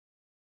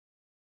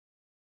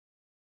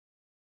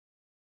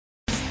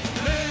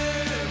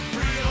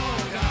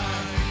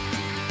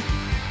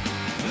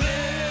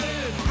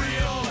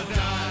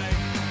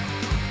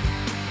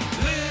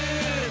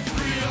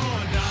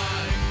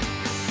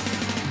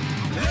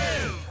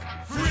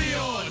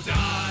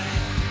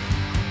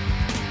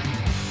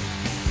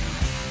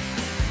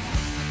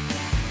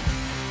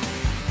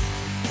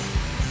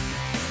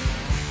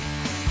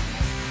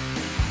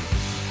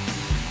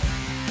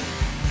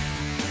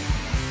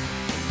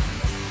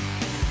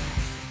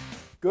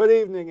Good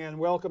evening and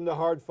welcome to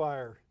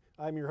Hardfire.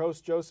 I'm your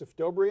host, Joseph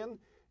Dobrian,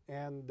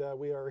 and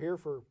we are here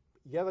for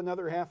yet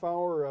another half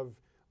hour of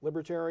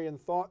libertarian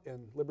thought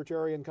and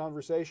libertarian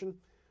conversation,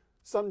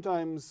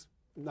 sometimes,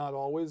 not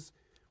always,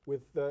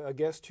 with a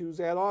guest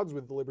who's at odds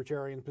with the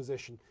libertarian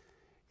position.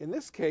 In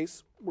this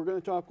case, we're going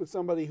to talk with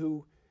somebody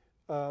who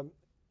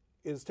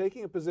is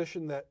taking a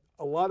position that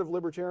a lot of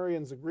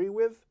libertarians agree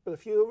with, but a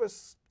few of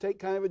us take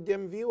kind of a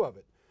dim view of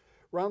it.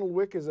 RONALD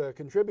WIECK is a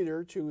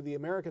contributor to The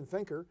American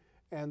Thinker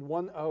and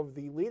one of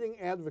the leading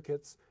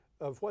advocates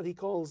of what he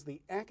calls the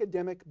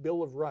Academic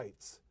Bill of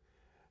Rights.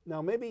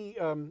 Now maybe,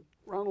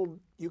 RONALD,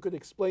 you could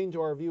explain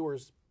to our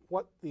viewers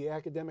what the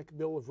Academic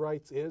Bill of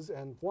Rights is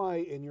and why,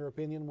 in your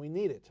opinion, we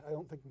need it. I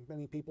don't think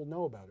many people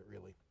know about it,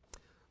 really.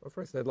 Well,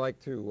 first I'd like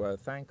to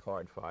thank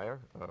Hardfire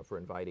for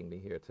inviting me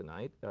here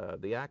tonight.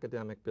 The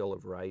Academic Bill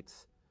of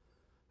Rights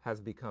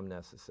has become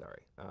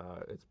necessary.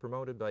 It's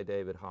promoted by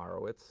David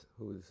Horowitz,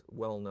 who's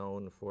well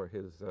known for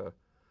his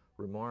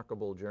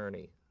remarkable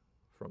journey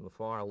from the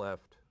far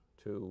left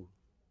to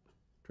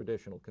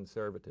traditional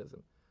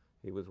conservatism.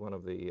 He was one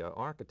of the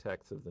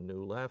architects of the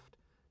New Left.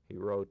 He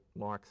wrote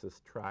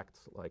Marxist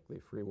tracts like the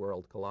Free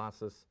World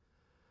Colossus,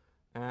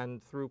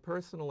 and through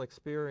personal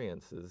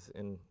experiences,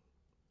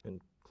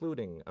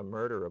 including a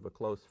murder of a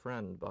close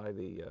friend by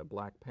the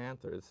Black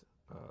Panthers,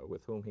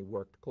 with whom he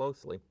worked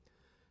closely,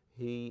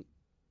 he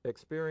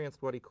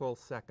experienced what he calls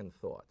second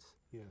thoughts.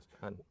 Yes.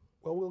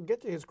 Well, we'll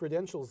get to his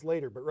credentials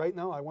later, but right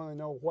now I want to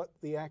know what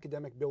the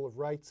Academic Bill of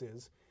Rights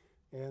is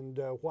and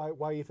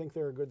why you think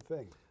they're a good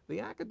thing.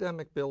 The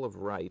Academic Bill of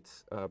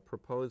Rights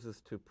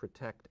proposes to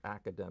protect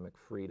academic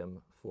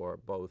freedom for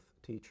both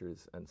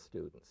teachers and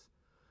students.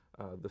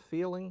 The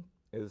feeling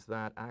is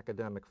that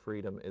academic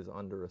freedom is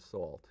under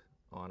assault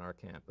on our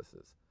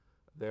campuses.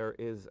 There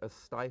is a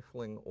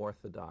stifling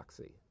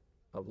orthodoxy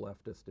of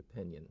leftist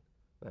opinion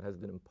that has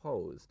been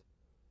imposed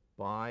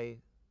by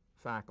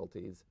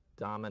faculties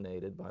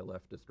dominated by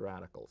leftist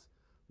radicals.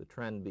 The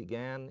trend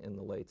began in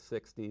the late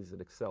 60s. It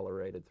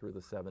accelerated through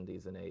the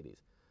 70s and 80s.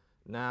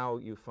 Now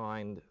you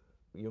find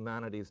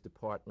humanities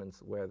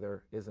departments where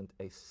there isn't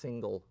a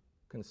single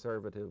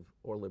conservative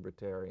or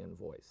libertarian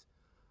voice.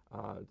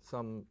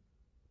 Some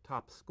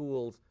top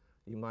schools,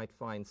 you might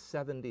find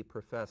 70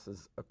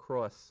 professors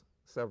across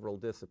several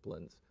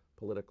disciplines: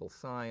 political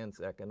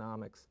science,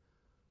 economics,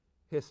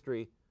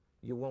 history.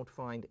 You won't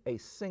find a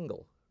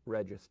single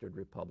registered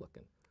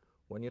Republican.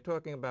 When you're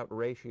talking about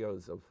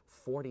ratios of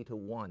 40 to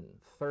 1,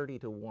 30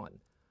 to 1,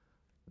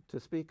 to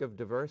speak of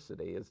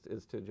diversity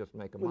is to just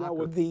make a mockery. Now,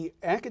 would the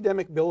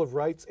Academic Bill of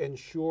Rights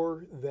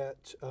ensure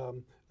that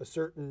a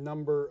certain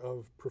number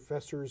of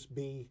professors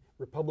be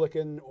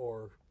Republican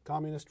or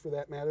communist, for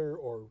that matter,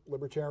 or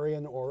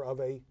libertarian, or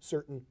of a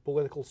certain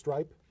political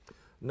stripe?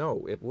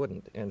 No, it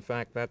wouldn't. In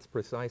fact, that's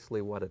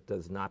precisely what it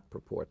does not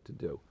purport to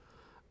do.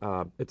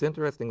 It's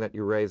interesting that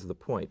you raise the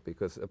point,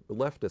 because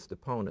leftist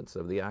opponents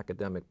of the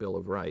Academic Bill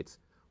of Rights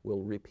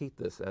will repeat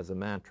this as a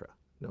mantra.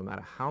 No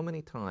matter how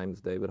many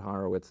times David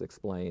Horowitz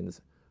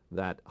explains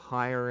that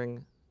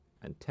hiring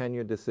and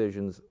tenure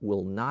decisions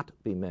will not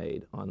be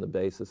made on the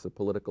basis of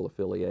political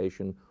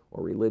affiliation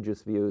or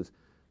religious views,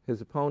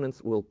 his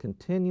opponents will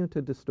continue to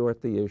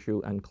distort the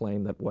issue and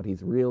claim that what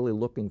he's really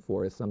looking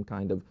for is some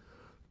kind of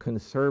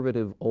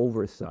conservative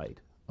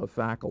oversight of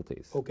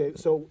faculties. Okay,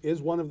 so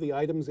is one of the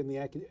items in the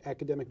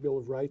Academic Bill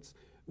of Rights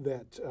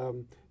that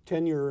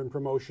tenure and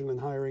promotion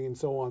and hiring and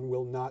so on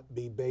will not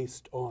be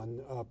based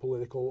on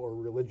political or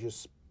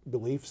religious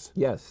beliefs?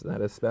 Yes, that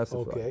is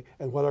specified. Okay,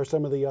 and what are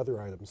some of the other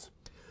items?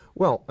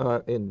 Well,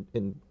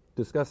 in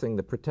discussing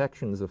the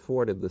protections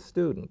afforded the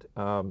student,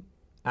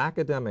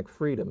 academic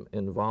freedom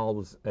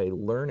involves a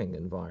learning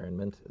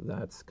environment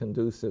that's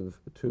conducive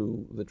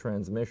to the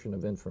transmission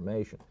of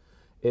information.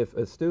 If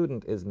a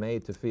student is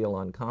made to feel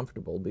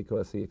uncomfortable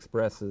because he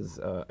expresses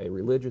a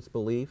religious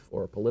belief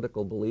or a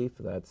political belief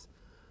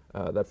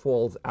that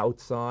falls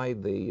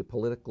outside the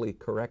politically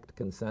correct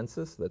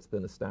consensus that's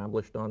been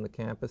established on the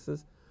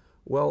campuses,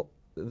 well,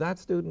 that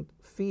student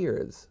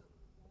fears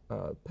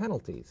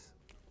penalties.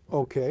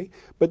 Okay,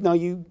 but now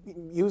you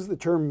use the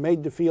term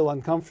made to feel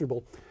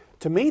uncomfortable.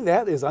 To me,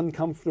 that is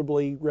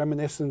uncomfortably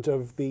reminiscent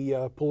of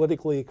the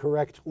politically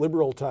correct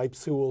liberal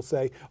types who will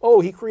say,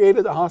 oh, he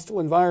created a hostile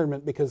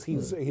environment because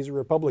he's a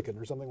Republican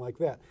or something like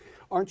that.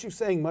 Aren't you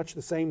saying much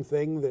the same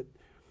thing, that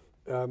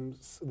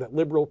that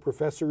liberal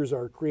professors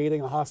are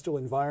creating a hostile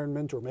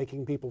environment or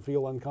making people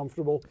feel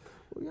uncomfortable?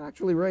 Well, you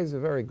actually raise a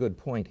very good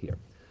point here.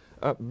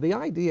 The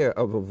idea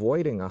of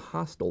avoiding a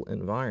hostile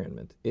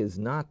environment is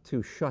not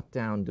to shut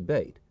down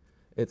debate.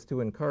 It's to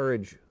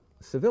encourage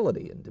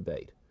civility in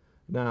debate.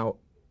 Now,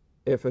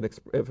 if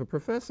a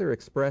professor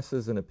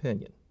expresses an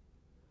opinion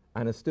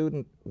and a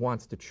student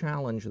wants to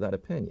challenge that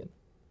opinion,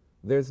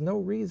 there's no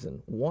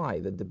reason why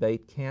the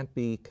debate can't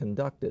be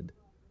conducted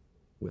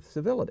with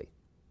civility.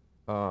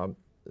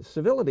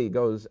 Civility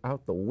goes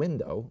out the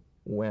window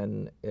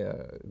when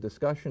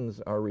discussions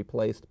are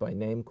replaced by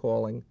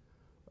name-calling,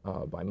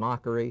 by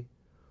mockery,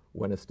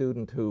 when a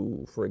student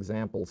who, for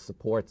example,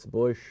 supports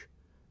Bush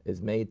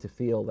is made to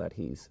feel that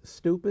he's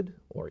stupid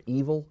or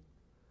evil.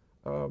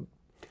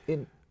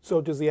 So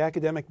does the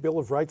Academic Bill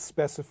of Rights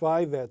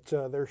specify that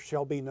there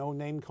shall be no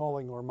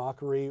name-calling or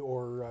mockery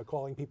or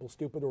calling people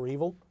stupid or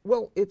evil?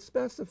 Well, it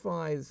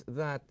specifies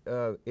that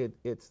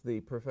it's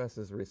the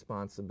professor's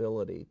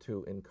responsibility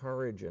to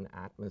encourage an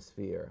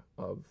atmosphere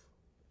of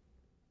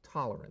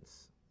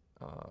tolerance,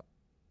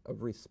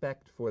 of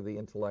respect for the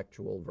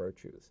intellectual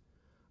virtues.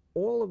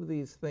 All of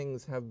these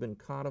things have been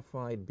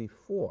codified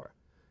before.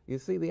 You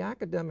see, the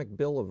Academic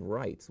Bill of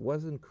Rights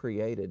wasn't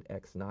created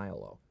ex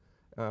nihilo.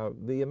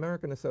 The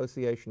American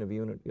Association of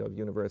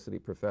University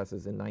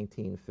Professors in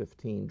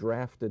 1915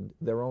 drafted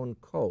their own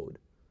code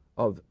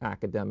of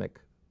academic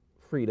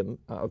freedom,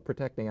 of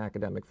protecting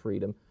academic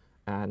freedom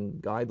and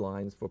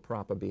guidelines for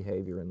proper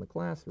behavior in the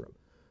classroom.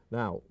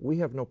 Now, we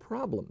have no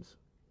problems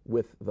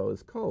with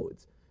those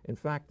codes. In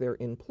fact, they're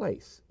in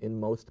place in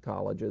most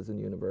colleges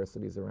and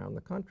universities around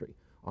the country.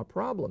 Our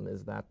problem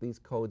is that these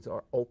codes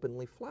are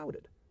openly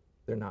flouted.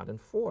 They're not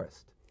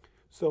enforced.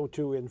 So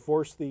to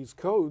enforce these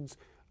codes,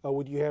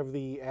 would you have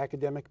the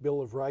Academic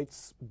Bill of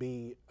Rights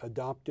be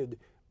adopted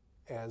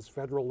as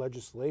federal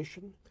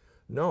legislation?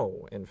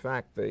 No. In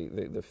fact,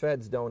 the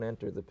feds don't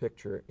enter the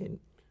picture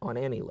on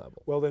any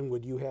level. Well, then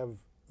would you have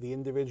the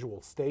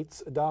individual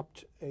states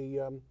adopt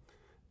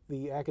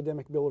the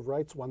Academic Bill of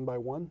Rights one by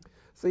one?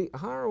 See,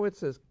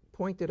 Horowitz has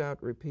pointed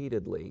out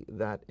repeatedly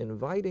that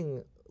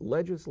inviting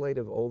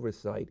legislative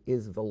oversight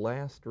is the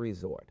last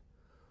resort.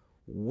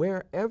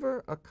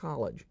 Wherever a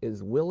college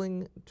is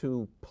willing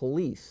to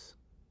police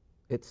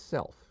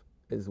itself,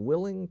 is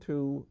willing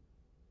to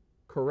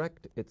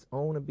correct its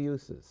own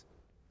abuses,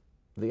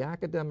 the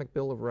Academic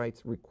Bill of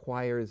Rights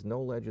requires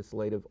no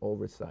legislative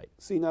oversight.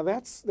 See, now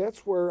that's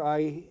where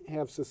I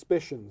have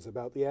suspicions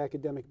about the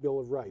Academic Bill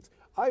of Rights.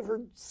 I've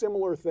heard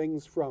similar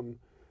things from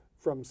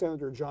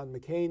Senator John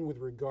McCain with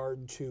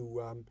regard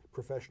to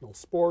professional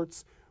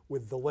sports,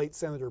 with the late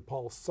Senator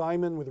Paul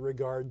Simon with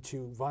regard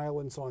to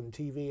violence on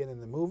TV and in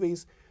the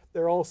movies.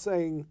 They're all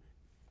saying,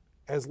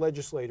 as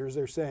legislators,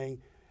 they're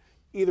saying,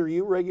 either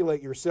you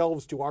regulate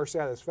yourselves to our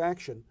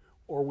satisfaction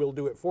or we'll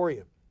do it for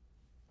you.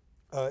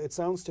 It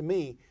sounds to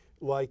me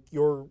like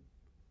you're,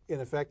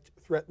 in effect,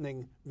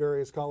 threatening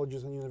various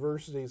colleges and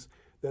universities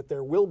that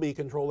there will be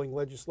controlling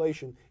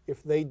legislation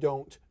if they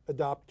don't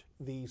adopt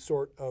the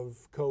sort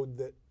of code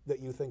that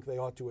you think they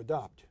ought to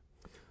adopt.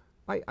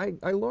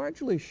 I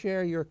largely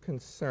share your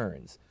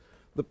concerns.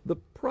 The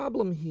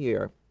problem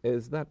here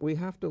is that we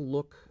have to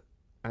look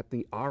at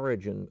the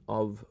origin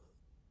of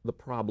the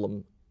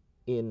problem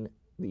in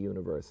the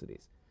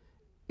universities.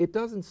 It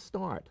doesn't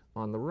start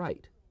on the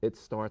right, it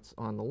starts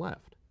on the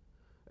left.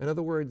 In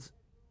other words,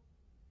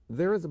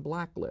 there is a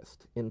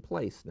blacklist in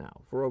place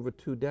now for over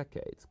 2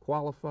 decades.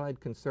 Qualified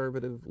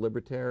conservative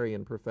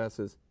libertarian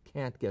professors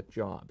can't get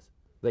jobs.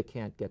 They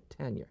can't get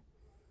tenure.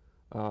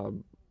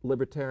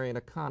 Libertarian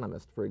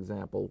economist, for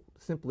example,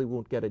 simply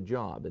won't get a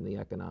job in the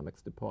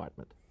economics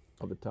department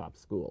of a top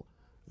school.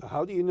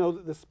 How do you know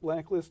that this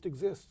blacklist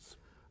exists?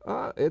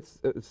 It's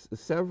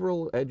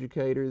several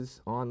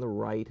educators on the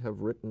right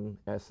have written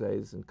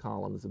essays and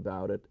columns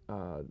about it.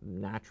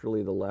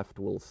 Naturally, the left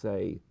will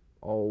say,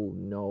 oh,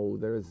 no,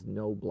 there's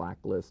no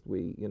blacklist.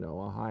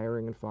 Our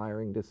hiring and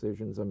firing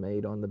decisions are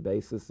made on the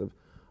basis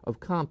of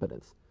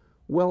competence.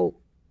 Well,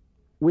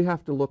 we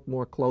have to look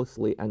more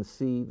closely and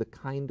see the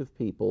kind of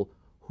people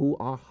who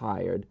are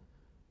hired,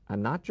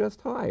 and not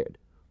just hired,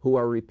 who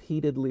are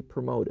repeatedly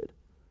promoted.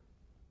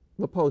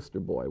 The poster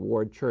boy,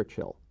 Ward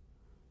Churchill.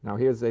 Now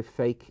here's a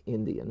fake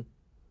Indian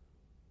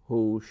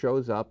who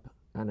shows up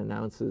and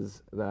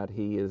announces that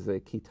he is a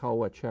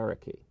Kitowa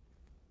Cherokee.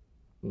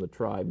 And the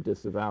tribe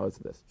disavows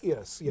this.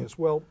 Yes,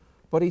 well...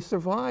 But he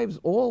survives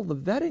all the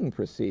vetting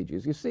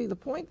procedures. You see, the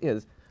point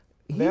is,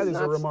 that is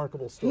a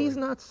remarkable story. He's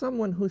not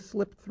someone who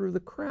slipped through the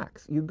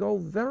cracks. You go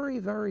very,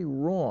 very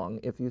wrong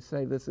if you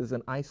say this is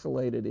an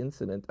isolated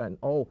incident and,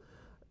 oh,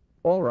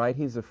 all right,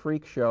 he's a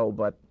freak show,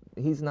 but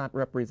he's not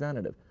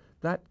representative.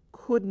 That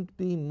couldn't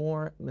be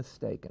more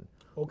mistaken.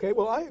 Okay,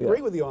 well, I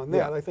agree with you on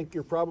that. I think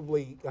you're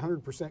probably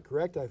 100%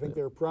 correct. I think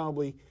there are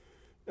probably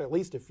at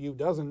least a few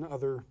dozen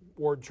other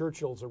Ward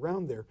Churchills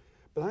around there.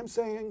 But I'm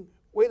saying,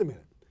 wait a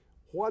minute,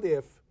 what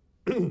if,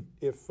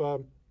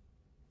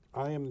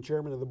 I am the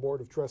chairman of the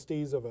board of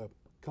trustees of a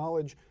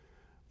college,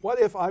 what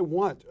if I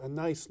want a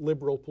nice,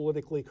 liberal,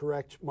 politically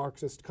correct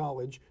Marxist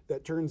college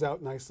that turns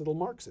out nice little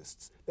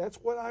Marxists? That's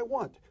what I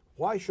want.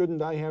 Why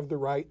shouldn't I have the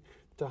right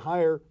to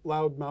hire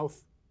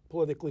loudmouth,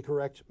 politically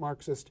correct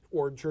Marxist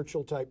Ward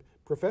Churchill type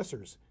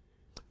professors?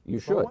 You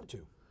should. I want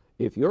to.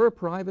 If you're a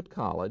private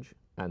college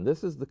and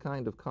this is the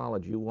kind of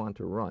college you want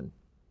to run,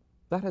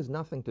 that has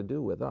nothing to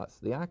do with us.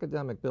 The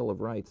Academic Bill of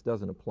Rights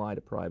doesn't apply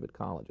to private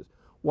colleges.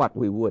 What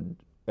we would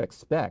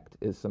expect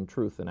is some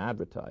truth in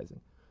advertising.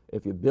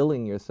 If you're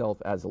billing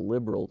yourself as a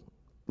liberal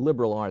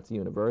arts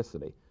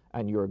university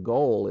and your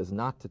goal is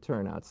not to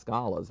turn out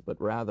scholars but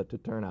rather to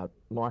turn out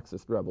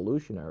Marxist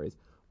revolutionaries,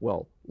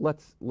 Well,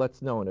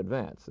 let's know in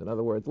advance. In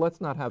other words,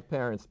 let's not have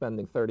parents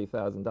spending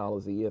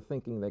 $30,000 a year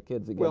thinking their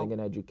kids are getting an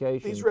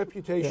education. These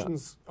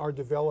reputations are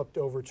developed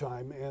over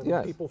time, and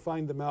Yes. people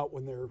find them out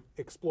when they're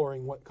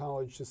exploring what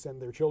college to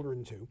send their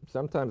children to.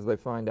 Sometimes they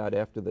find out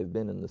after they've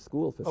been in the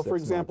school for 6 months. For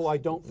example, I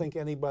don't think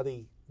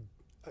anybody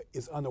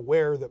is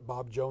unaware that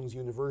Bob Jones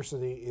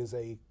University is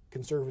a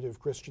conservative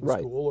Christian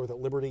school, or that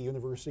Liberty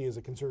University is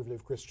a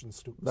conservative Christian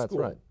school. That's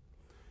right.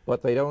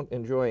 But they don't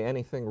enjoy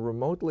anything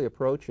remotely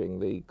approaching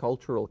the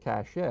cultural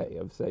cachet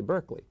of, say,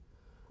 Berkeley.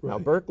 Now,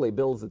 Berkeley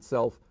bills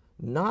itself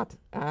not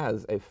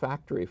as a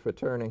factory for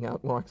turning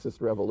out Marxist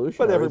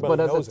revolutionaries, but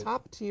as a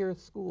top-tier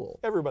school.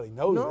 Everybody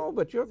knows it. No,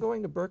 but you're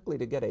going to Berkeley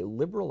to get a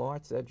liberal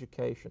arts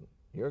education.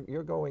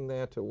 You're going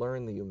there to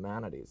learn the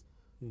humanities.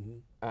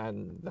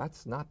 And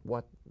that's not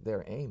what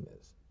their aim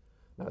is.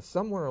 Now,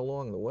 somewhere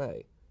along the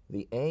way,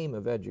 the aim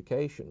of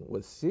education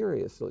was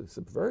seriously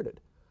subverted.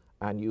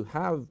 And you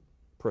have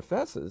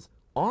professors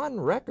on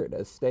record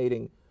as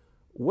stating,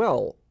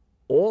 well,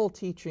 all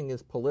teaching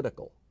is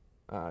political.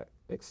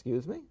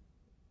 Excuse me?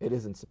 It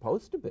isn't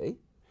supposed to be.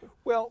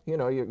 Well, you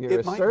know, you're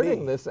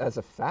asserting this as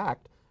a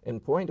fact. In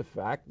point of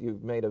fact,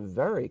 you've made a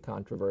very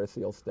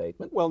controversial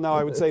statement. Well, now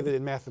I would say that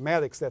in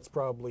mathematics that's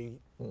probably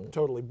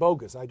totally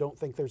bogus. I don't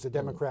think there's a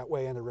Democrat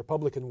way and a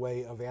Republican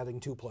way of adding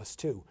 2 plus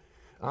 2.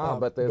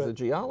 But there's a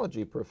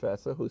geology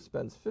professor who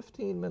spends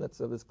 15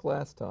 minutes of his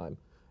class time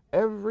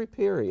every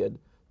period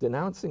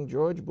denouncing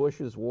George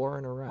Bush's war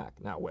in Iraq.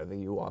 Now, whether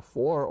you are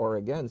for or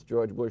against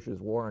George Bush's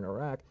war in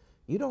Iraq,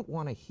 you don't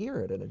want to hear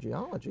it in a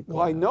geology class.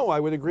 Well, I know, I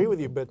would agree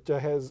with you, but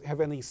have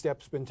any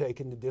steps been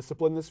taken to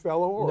discipline this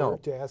fellow, or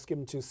to ask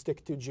him to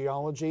stick to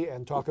geology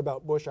and talk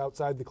about Bush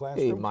outside the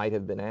classroom? He might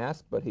have been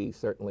asked, but he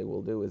certainly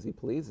will do as he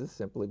pleases,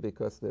 simply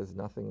because there's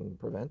nothing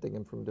preventing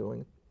him from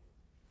doing it.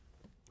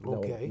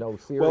 Okay. No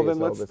serious well,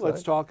 then oversight.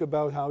 let's talk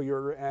about how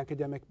your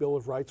academic Bill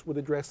of Rights would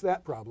address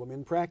that problem.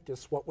 In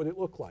practice, what would it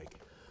look like?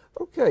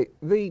 Okay.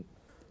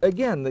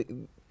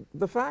 Again,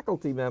 the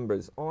faculty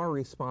members are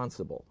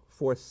responsible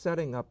for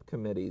setting up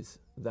committees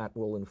that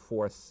will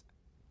enforce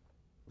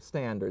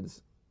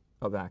standards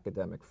of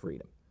academic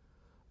freedom.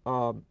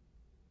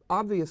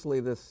 Obviously,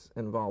 this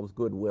involves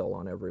goodwill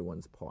on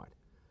everyone's part.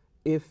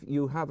 If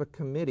you have a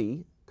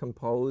committee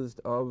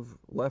composed of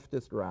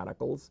leftist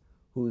radicals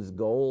whose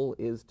goal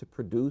is to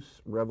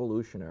produce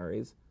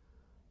revolutionaries,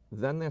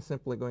 then they're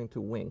simply going to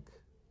wink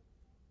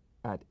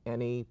at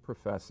any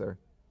professor,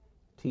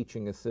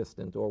 teaching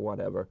assistant, or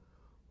whatever,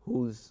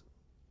 who's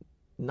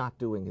not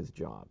doing his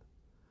job.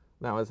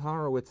 Now, as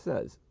Horowitz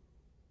says,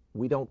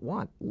 we don't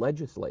want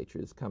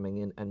legislatures coming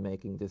in and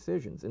making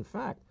decisions. In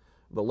fact,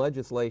 the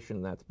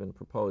legislation that's been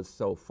proposed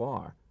so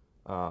far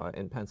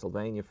in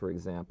Pennsylvania, for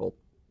example,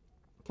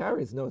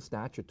 carries no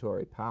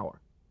statutory power.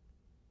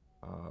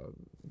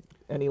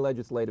 Any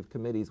legislative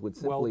committees would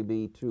simply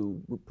be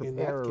to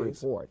prepare a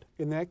report.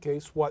 In that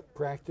case, what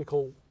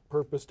practical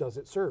purpose does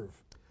it serve?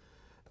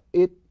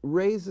 It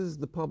raises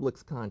the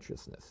public's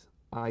consciousness.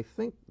 I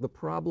think the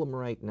problem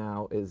right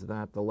now is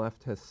that the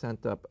left has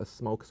sent up a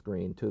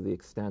smokescreen to the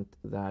extent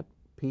that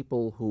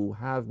people who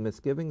have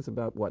misgivings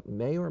about what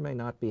may or may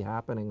not be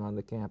happening on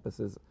the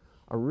campuses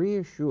are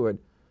reassured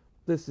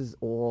this is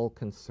all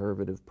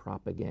conservative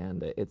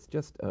propaganda. It's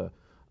just a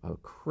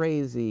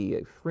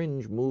crazy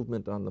fringe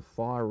movement on the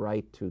far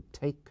right to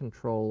take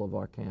control of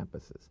our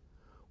campuses.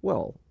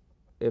 Well,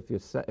 if you're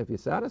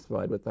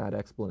satisfied with that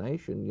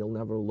explanation, you'll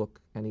never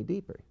look any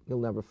deeper.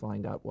 You'll never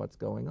find out what's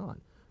going on.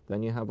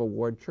 Then you have a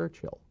Ward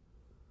Churchill,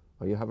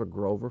 or you have a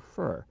Grover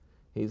Furr.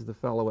 He's the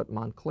fellow at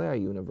Montclair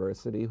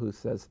University who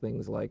says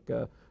things like,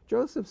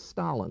 Joseph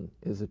Stalin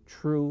is a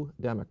true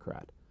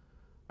Democrat,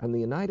 and the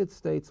United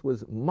States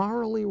was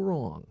morally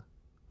wrong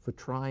for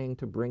trying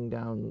to bring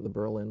down the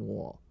Berlin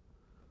Wall.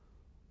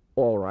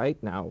 All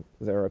right, now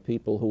there are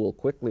people who will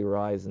quickly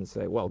rise and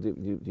say, well,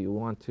 do you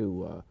want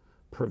to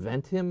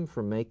prevent him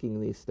from making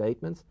these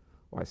statements?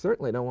 Well, I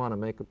certainly don't want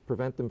to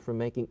prevent him from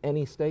making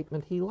any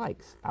statement he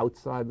likes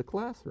outside the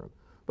classroom.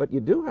 But you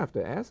do have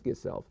to ask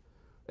yourself,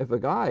 if a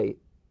guy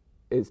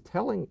is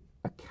telling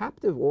a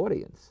captive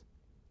audience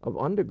of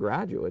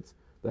undergraduates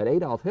that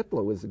Adolf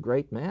Hitler was a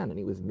great man and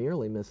he was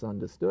merely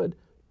misunderstood,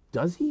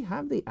 does he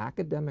have the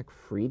academic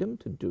freedom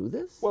to do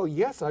this? Well,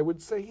 yes, I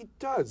would say he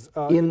does.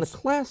 In the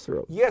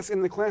classroom? Yes,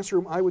 in the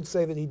classroom, I would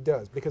say that he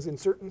does, because in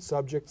certain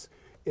subjects,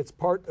 it's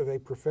part of a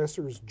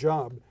professor's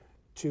job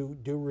to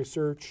do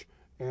research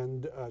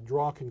and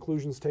draw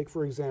conclusions. Take,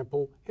 for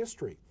example,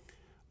 history.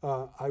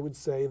 I would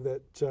say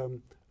that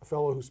a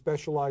fellow who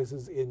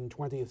specializes in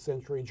 20th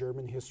century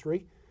German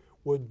history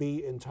would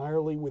be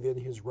entirely within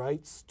his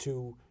rights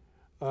to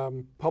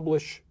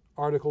publish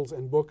articles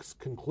and books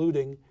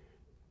concluding,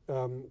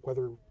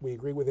 whether we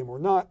agree with him or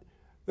not,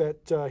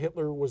 that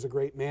Hitler was a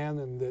great man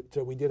and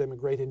that we did him a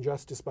great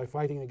injustice by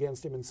fighting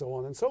against him, and so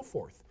on and so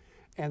forth.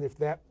 And if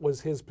that was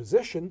his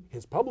position,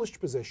 his published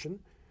position,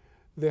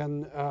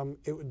 then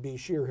it would be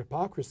sheer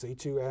hypocrisy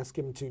to ask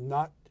him to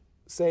not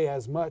say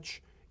as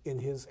much in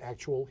his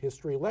actual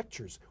history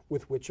lectures,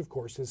 with which, of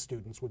course, his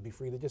students would be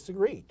free to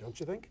disagree, don't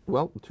you think?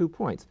 Well, 2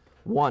 points.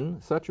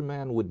 One, such a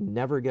man would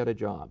never get a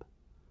job.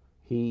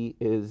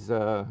 He's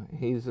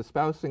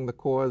espousing the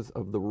cause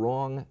of the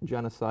wrong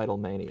genocidal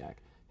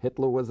maniac.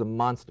 Hitler was a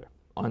monster,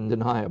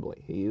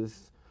 undeniably. He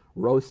is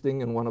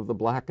roasting in one of the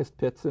blackest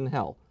pits in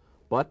hell.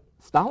 But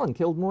Stalin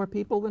killed more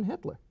people than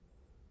Hitler.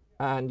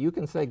 And you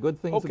can say good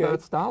things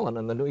about Stalin,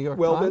 and the New York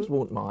Times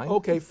won't mind.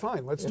 Okay,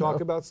 fine. Let's talk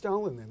about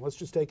Stalin then. Let's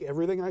just take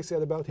everything I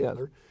said about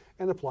Hitler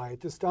and apply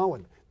it to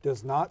Stalin.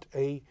 Does not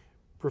a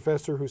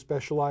professor who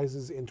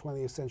specializes in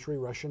 20th century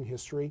Russian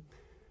history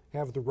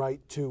have the right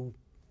to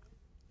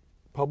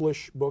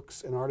publish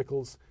books and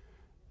articles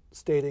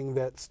stating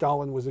that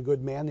Stalin was a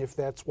good man if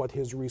that's what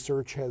his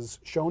research has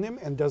shown him?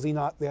 And does he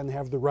not then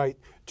have the right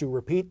to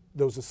repeat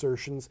those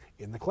assertions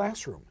in the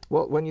classroom?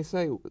 Well, when you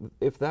say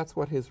if that's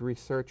what his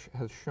research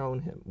has shown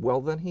him, well,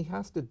 then he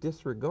has to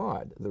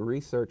disregard the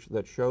research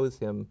that shows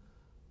him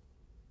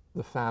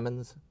the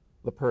famines,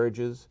 the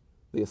purges,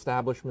 the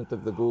establishment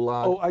of the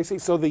Gulag. Oh, I see.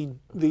 So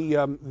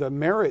the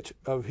merit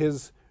of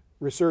his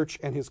research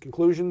and his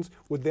conclusions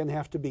would then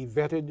have to be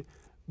vetted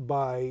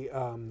by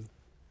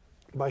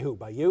who?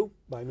 By you?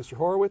 By Mr.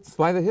 Horowitz?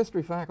 By the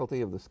history faculty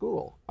of the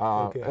school.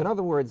 In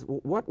other words,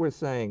 what we're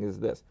saying is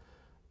this.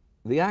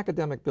 The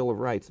Academic Bill of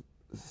Rights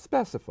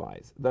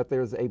specifies that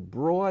there's a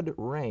broad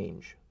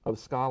range of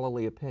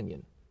scholarly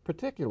opinion,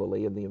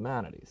 particularly in the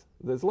humanities.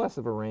 There's less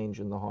of a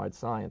range in the hard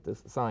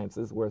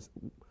sciences where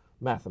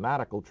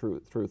mathematical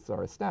truths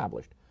are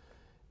established.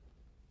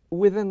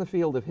 Within the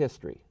field of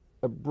history,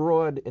 a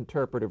broad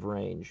interpretive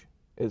range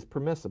is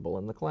permissible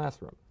in the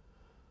classroom.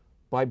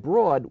 By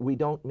broad, we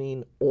don't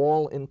mean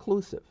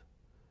all-inclusive.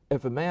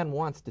 If a man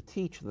wants to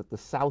teach that the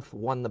South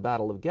won the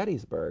Battle of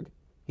Gettysburg,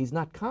 he's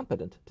not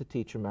competent to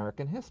teach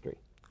American history.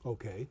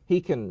 Okay.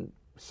 He can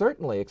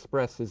certainly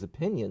express his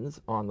opinions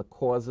on the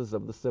causes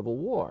of the Civil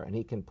War, and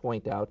he can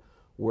point out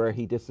where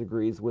he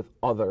disagrees with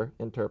other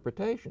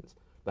interpretations.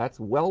 That's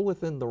well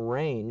within the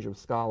range of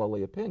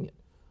scholarly opinion.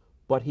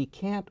 But he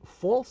can't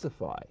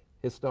falsify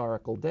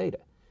historical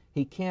data.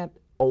 He can't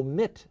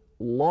omit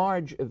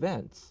large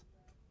events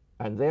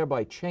and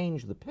thereby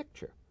change the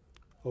picture.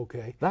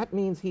 Okay. That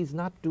means he's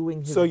not doing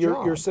his job. So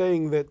you're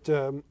saying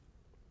that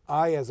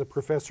I, as a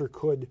professor,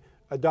 could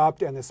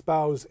adopt and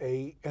espouse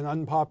an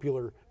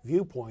unpopular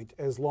viewpoint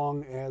as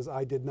long as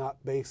I did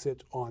not base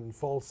it on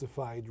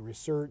falsified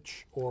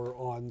research or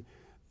on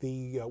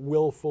the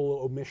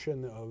willful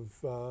omission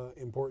of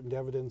important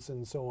evidence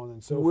and so on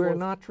and so forth? We're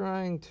not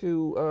trying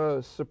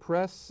to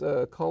suppress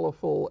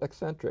colorful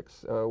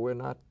eccentrics. We're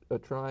not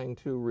trying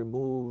to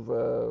remove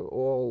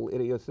all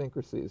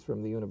idiosyncrasies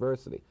from the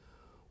university.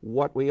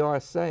 What we are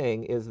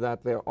saying is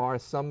that there are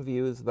some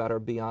views that are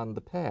beyond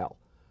the pale.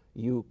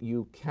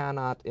 You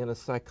cannot, in a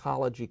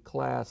psychology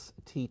class,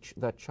 teach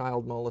that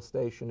child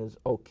molestation is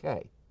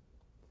okay.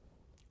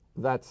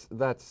 That's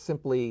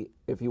simply,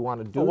 if you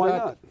want to do that. Why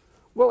not?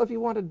 Well, if you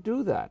want to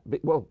do that,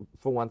 well,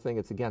 for one thing,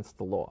 it's against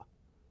the law.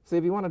 See,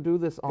 if you want to do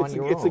this on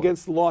your own. It's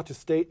against the law to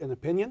state an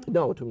opinion?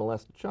 No, to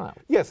molest a child.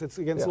 Yes, it's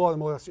against the law to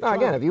molest a child.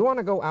 Again, if you want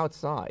to go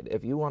outside,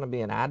 if you want to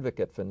be an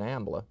advocate for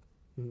NAMBLA,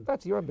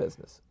 that's your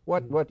business.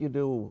 What you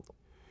do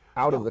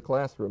out of the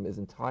classroom is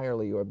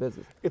entirely your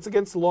business. It's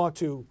against the law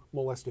to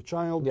molest a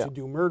child, to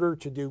do murder,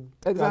 to do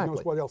God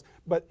knows what else.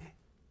 But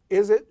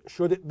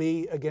should it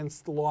be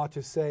against the law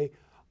to say,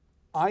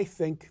 I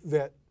think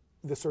that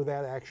this or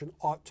that action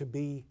ought to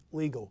be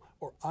legal,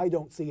 or I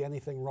don't see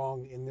anything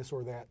wrong in this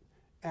or that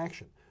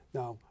action?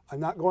 Now, I'm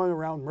not going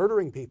around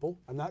murdering people.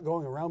 I'm not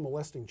going around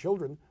molesting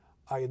children.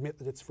 I admit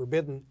that it's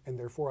forbidden, and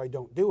therefore I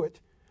don't do it.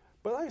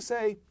 But I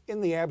say,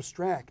 in the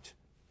abstract,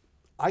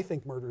 I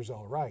think murder's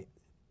all right.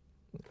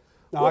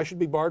 Now, I should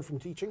be barred from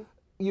teaching?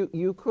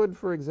 You could,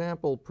 for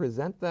example,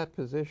 present that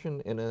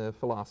position in a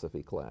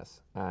philosophy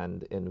class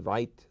and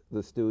invite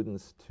the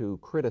students to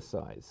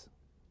criticize,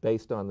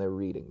 based on their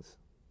readings,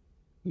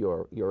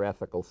 your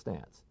ethical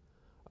stance.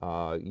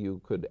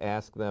 You could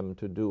ask them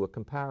to do a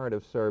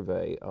comparative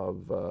survey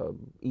of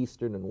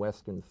Eastern and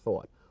Western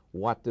thought.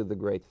 What do the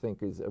great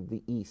thinkers of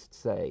the East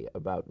say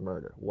about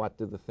murder? What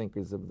do the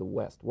thinkers of the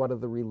West? What are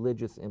the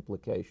religious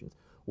implications?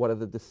 What are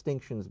the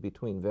distinctions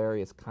between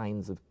various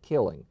kinds of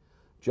killing?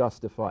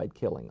 Justified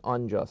killing,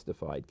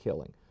 unjustified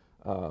killing.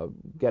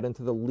 Get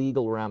into the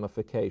legal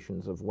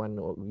ramifications of when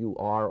you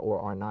are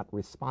or are not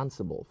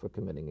responsible for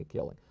committing a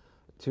killing.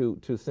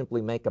 To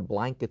simply make a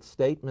blanket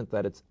statement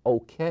that it's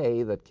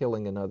okay that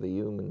killing another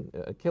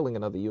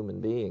human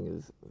being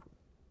is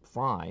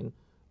fine.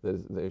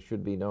 There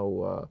should be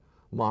no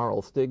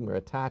moral stigma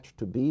attached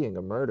to being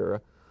a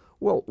murderer.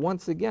 Well,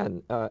 once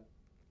again,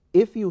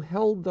 if you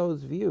held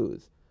those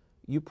views,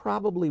 you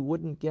probably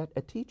wouldn't get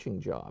a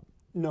teaching job.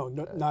 No,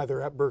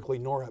 neither at Berkeley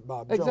nor at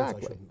Bob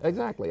Jones.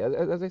 Exactly.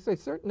 As I say,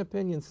 certain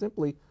opinions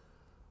simply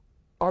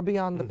are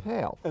beyond the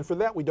pale. And for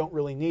that, we don't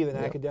really need an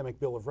academic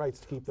Bill of Rights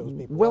to keep those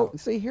people out. Well,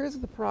 see, here's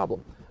the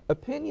problem.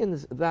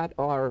 Opinions that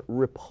are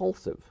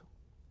repulsive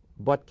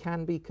but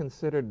can be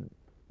considered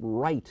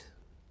right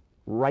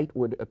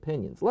rightward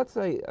opinions. Let's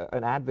say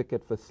an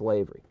advocate for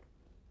slavery.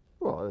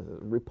 Well, a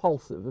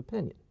repulsive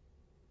opinion.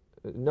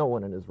 No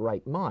one in his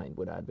right mind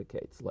would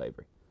advocate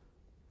slavery.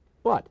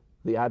 But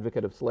the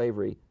advocate of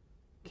slavery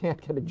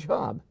can't get a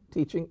job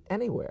teaching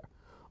anywhere.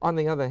 On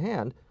the other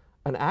hand,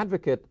 an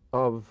advocate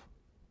of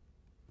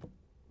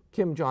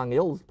Kim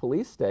Jong-il's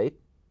police state,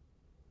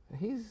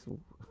 he's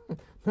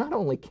not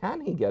only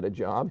can he get a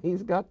job,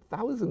 he's got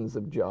thousands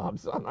of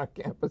jobs on our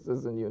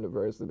campuses and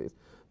universities.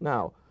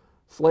 Now,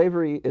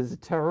 slavery is a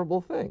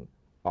terrible thing.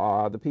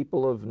 Are the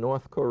people of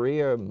North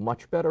Korea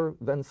much better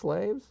than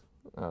slaves?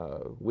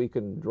 We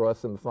can draw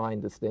some fine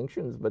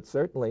distinctions, but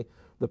certainly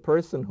the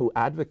person who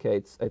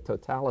advocates a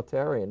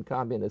totalitarian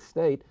communist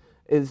state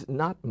is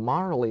not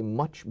morally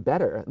much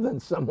better than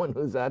someone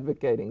who's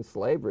advocating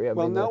slavery. I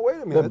mean, now wait a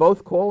minute. They're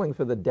both calling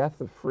for the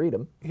death of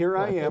freedom. Here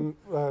I am,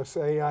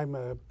 say I'm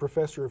a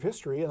professor of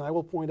history, and I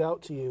will point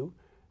out to you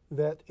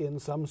that in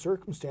some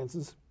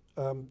circumstances,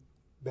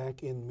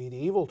 back in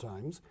medieval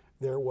times,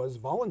 there was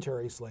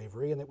voluntary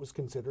slavery, and it was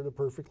considered a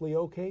perfectly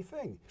okay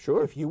thing.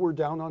 Sure. If you were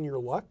down on your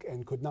luck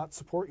and could not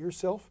support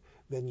yourself,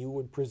 then you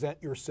would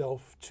present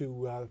yourself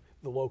to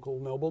the local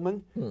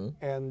nobleman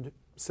and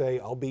say,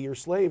 I'll be your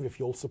slave if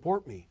you'll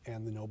support me.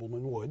 And the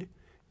nobleman would.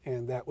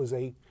 And that was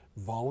a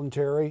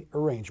voluntary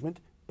arrangement,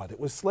 but it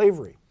was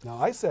slavery. Now,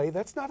 I say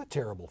that's not a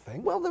terrible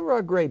thing. Well, there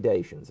are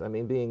gradations. I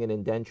mean, being an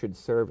indentured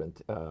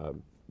servant,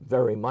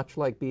 very much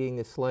like being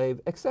a slave,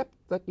 except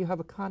that you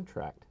have a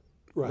contract.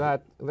 Right.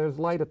 That there's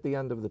light at the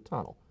end of the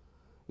tunnel.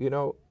 You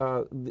know,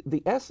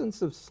 the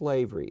essence of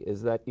slavery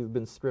is that you've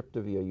been stripped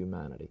of your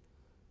humanity.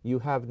 You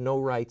have no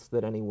rights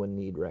that anyone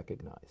need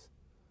recognize.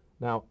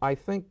 Now, I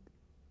think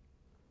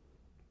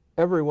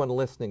everyone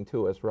listening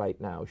to us right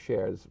now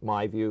shares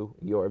my view,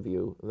 your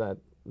view, that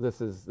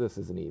this is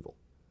an evil.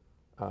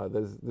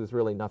 There's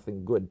really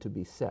nothing good to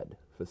be said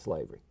for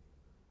slavery.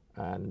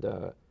 And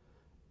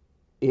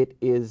it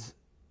is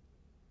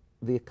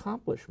the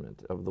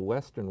accomplishment of the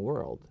Western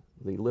world,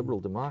 the liberal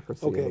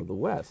democracy of the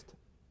West,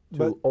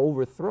 to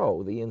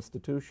overthrow the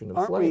institution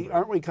of slavery.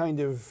 Aren't we kind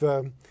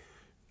of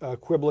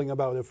quibbling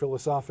about a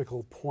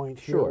philosophical point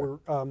here? Sure.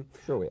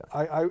 Sure we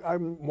are.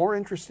 I'm more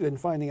interested in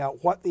finding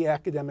out what the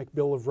Academic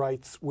Bill of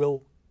Rights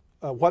will,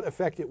 what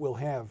effect it will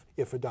have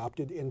if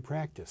adopted in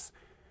practice.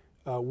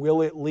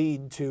 Will it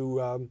lead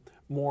to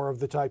more of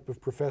the type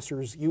of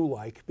professors you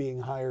like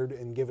being hired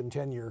and given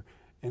tenure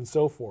and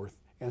so forth?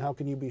 And how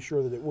can you be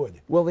sure that it would?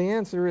 Well, the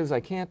answer is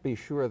I can't be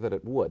sure that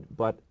it would,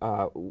 but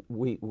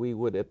we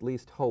would at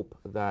least hope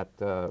that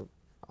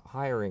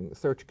hiring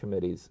search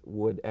committees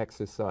would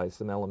exercise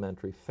some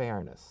elementary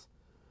fairness.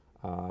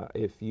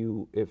 If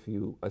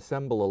you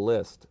assemble a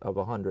list of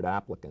 100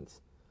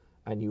 applicants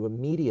and you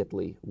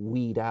immediately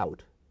weed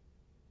out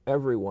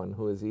everyone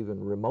who is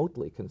even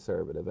remotely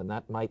conservative, and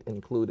that might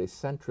include a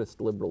centrist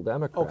liberal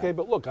Democrat. Okay,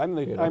 but look, I'm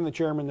the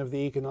chairman of the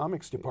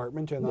economics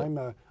department,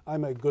 and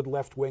I'm a good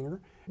left-winger,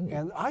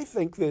 and I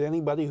think that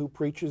anybody who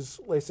preaches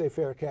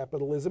laissez-faire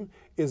capitalism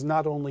is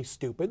not only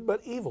stupid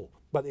but evil.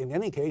 But in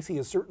any case, he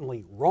is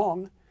certainly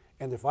wrong,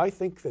 and if I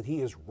think that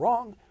he is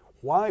wrong,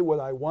 why would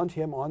I want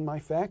him on my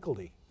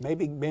faculty?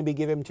 Maybe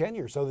give him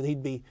tenure so that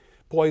he'd be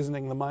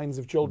poisoning the minds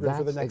of children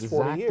for the next 40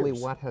 years. That's exactly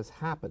what has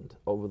happened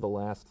over the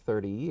last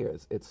 30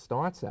 years. It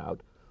starts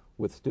out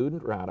with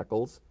student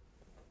radicals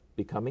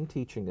becoming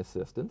teaching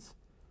assistants,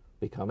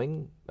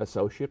 becoming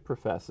associate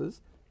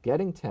professors,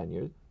 getting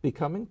tenure,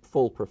 becoming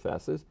full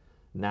professors.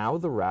 Now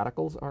the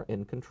radicals are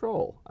in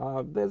control.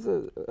 There's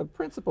a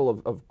principle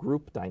of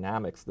group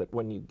dynamics that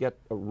when you get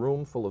a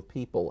room full of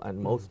people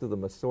and most of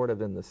them are sort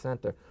of in the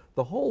center,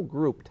 the whole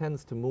group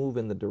tends to move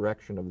in the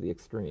direction of the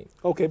extreme.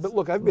 Okay, but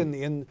look, I've been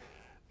in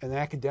an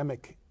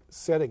academic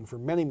setting for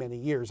many, many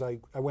years. I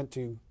went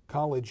to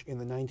college in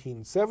the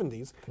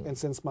 1970s, and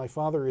since my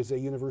father is a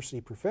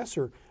university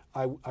professor,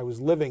 I was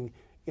living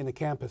in a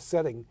campus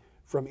setting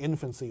from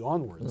infancy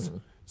onwards.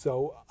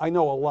 So I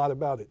know a lot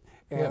about it.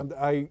 And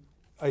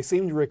I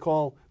seem to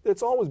recall that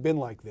it's always been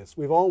like this.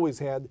 We've always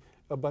had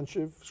a bunch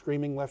of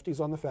screaming lefties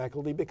on the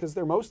faculty because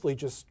they're mostly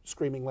just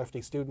screaming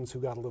lefty students who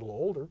got a little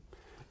older.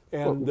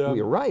 And well,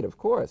 you're right, of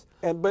course.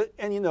 And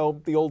you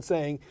know, the old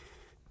saying,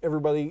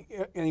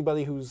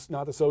 anybody who's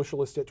not a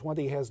socialist at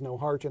 20 has no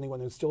heart. Anyone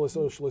who's still a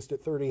socialist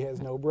at 30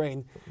 has no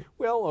brain.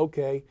 Well,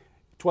 okay,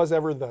 'twas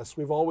ever thus.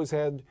 We've always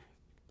had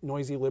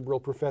noisy liberal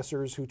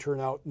professors who turn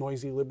out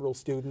noisy liberal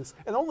students,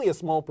 and only a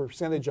small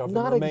percentage of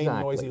them remain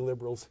noisy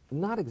liberals.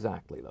 Not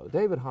exactly, though.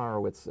 David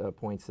Horowitz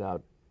points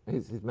out,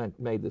 he's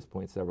made this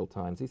point several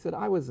times. He said,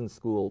 I was in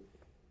school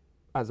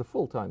as a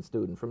full-time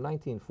student from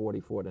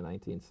 1944 to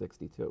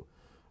 1962.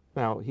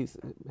 Now, his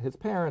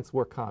parents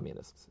were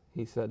communists.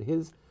 He said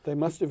they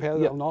must have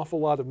had an awful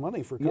lot of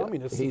money for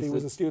communists if he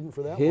was a student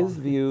for that long. His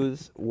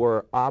views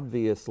were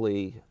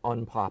obviously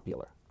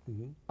unpopular.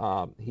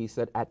 He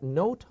said at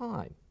no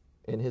time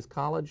in his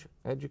college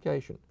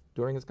education,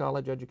 during his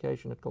college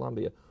education at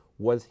Columbia,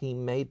 was he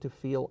made to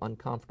feel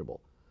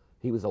uncomfortable.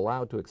 He was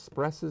allowed to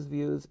express his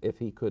views if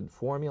he could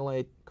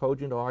formulate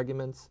cogent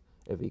arguments,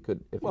 if he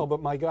could... Well,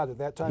 but my God, at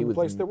that time and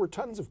place, there were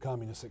tons of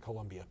communists at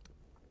Columbia.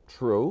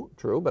 True,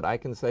 but I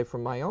can say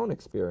from my own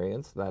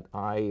experience that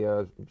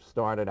I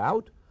started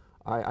out,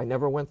 I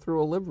never went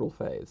through a liberal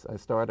phase. I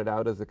started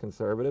out as a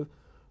conservative.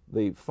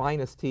 The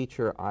finest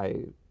teacher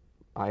I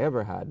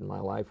ever had in my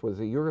life was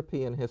a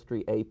European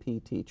history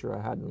AP teacher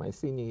I had in my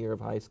senior year of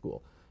high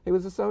school. He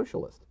was a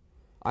socialist.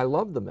 I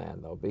loved the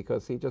man, though,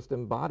 because he just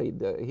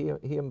embodied,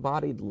 he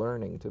embodied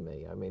learning to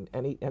me. I mean,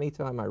 any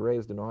time I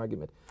raised an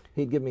argument,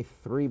 he'd give me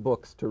 3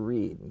 books to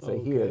read and say,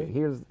 Okay.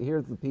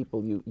 here's the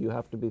people you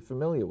have to be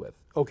familiar with.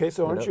 Okay,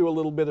 so aren't you a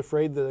little bit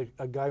afraid that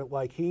a guy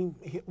like him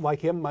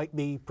might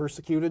be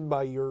persecuted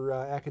by your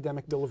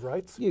academic Bill of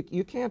Rights?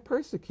 You can't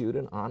persecute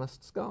an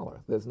honest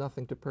scholar. There's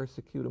nothing to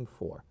persecute him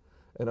for.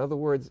 In other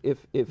words,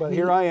 if But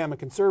here I am, a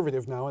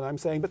conservative now, and I'm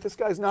saying, but this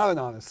guy's not an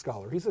honest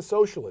scholar. He's a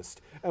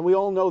socialist, and we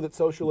all know that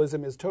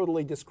socialism is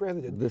totally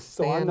discredited. The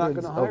so I'm not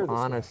going standards to hire of this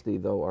guy. honesty,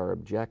 though, are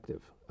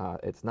objective.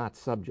 It's not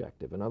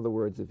subjective. In other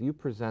words, if you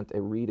present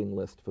a reading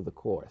list for the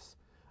course,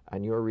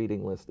 and your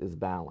reading list is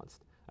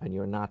balanced, and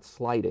you're not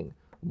slighting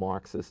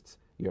Marxists,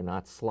 you're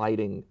not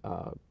slighting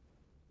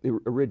the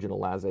original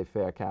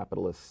laissez-faire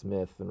capitalists,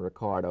 Smith and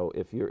Ricardo,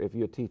 if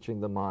you're teaching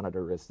the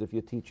monetarists, if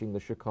you're teaching the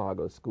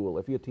Chicago school,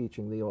 if you're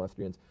teaching the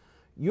Austrians,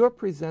 you're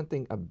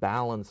presenting a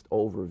balanced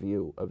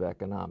overview of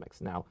economics.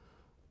 Now,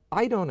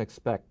 I don't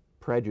expect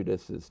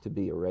prejudices to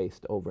be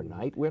erased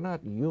overnight. We're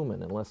not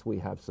human unless we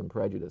have some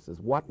prejudices.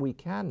 What we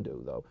can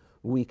do, though,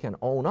 we can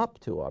own up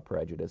to our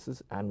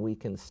prejudices, and we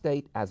can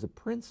state as a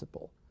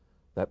principle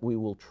that we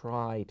will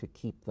try to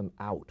keep them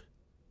out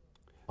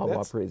of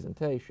our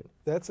presentation.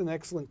 That's an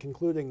excellent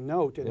concluding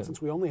note, and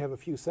since we only have a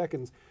few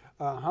seconds,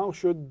 how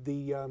should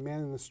the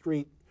man in the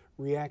street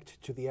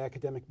react to the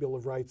Academic Bill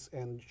of Rights,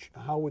 and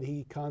how would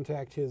he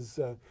contact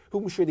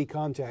whom should he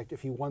contact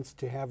if he wants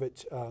to have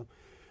it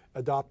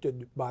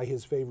adopted by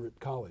his favorite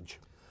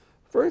college?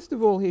 First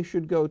of all, he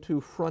should go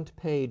to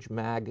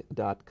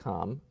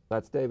frontpagemag.com.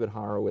 That's David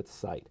Horowitz's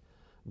site.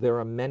 There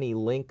are many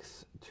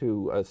links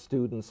to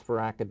Students for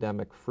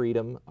Academic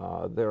Freedom.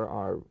 There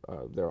are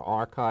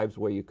archives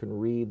where you can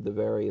read the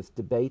various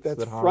debates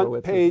that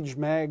Horowitz... That's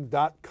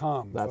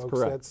frontpagemag.com, That's folks.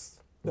 correct. That's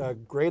a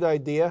great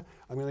idea.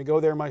 I'm going to go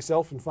there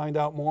myself and find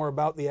out more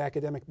about the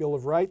Academic Bill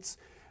of Rights.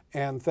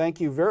 And thank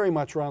you very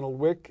much, Ronald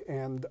Wieck.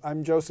 And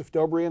I'm Joseph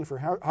Dobrian for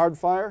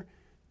Hardfire.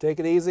 Take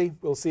it easy.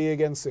 We'll see you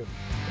again soon.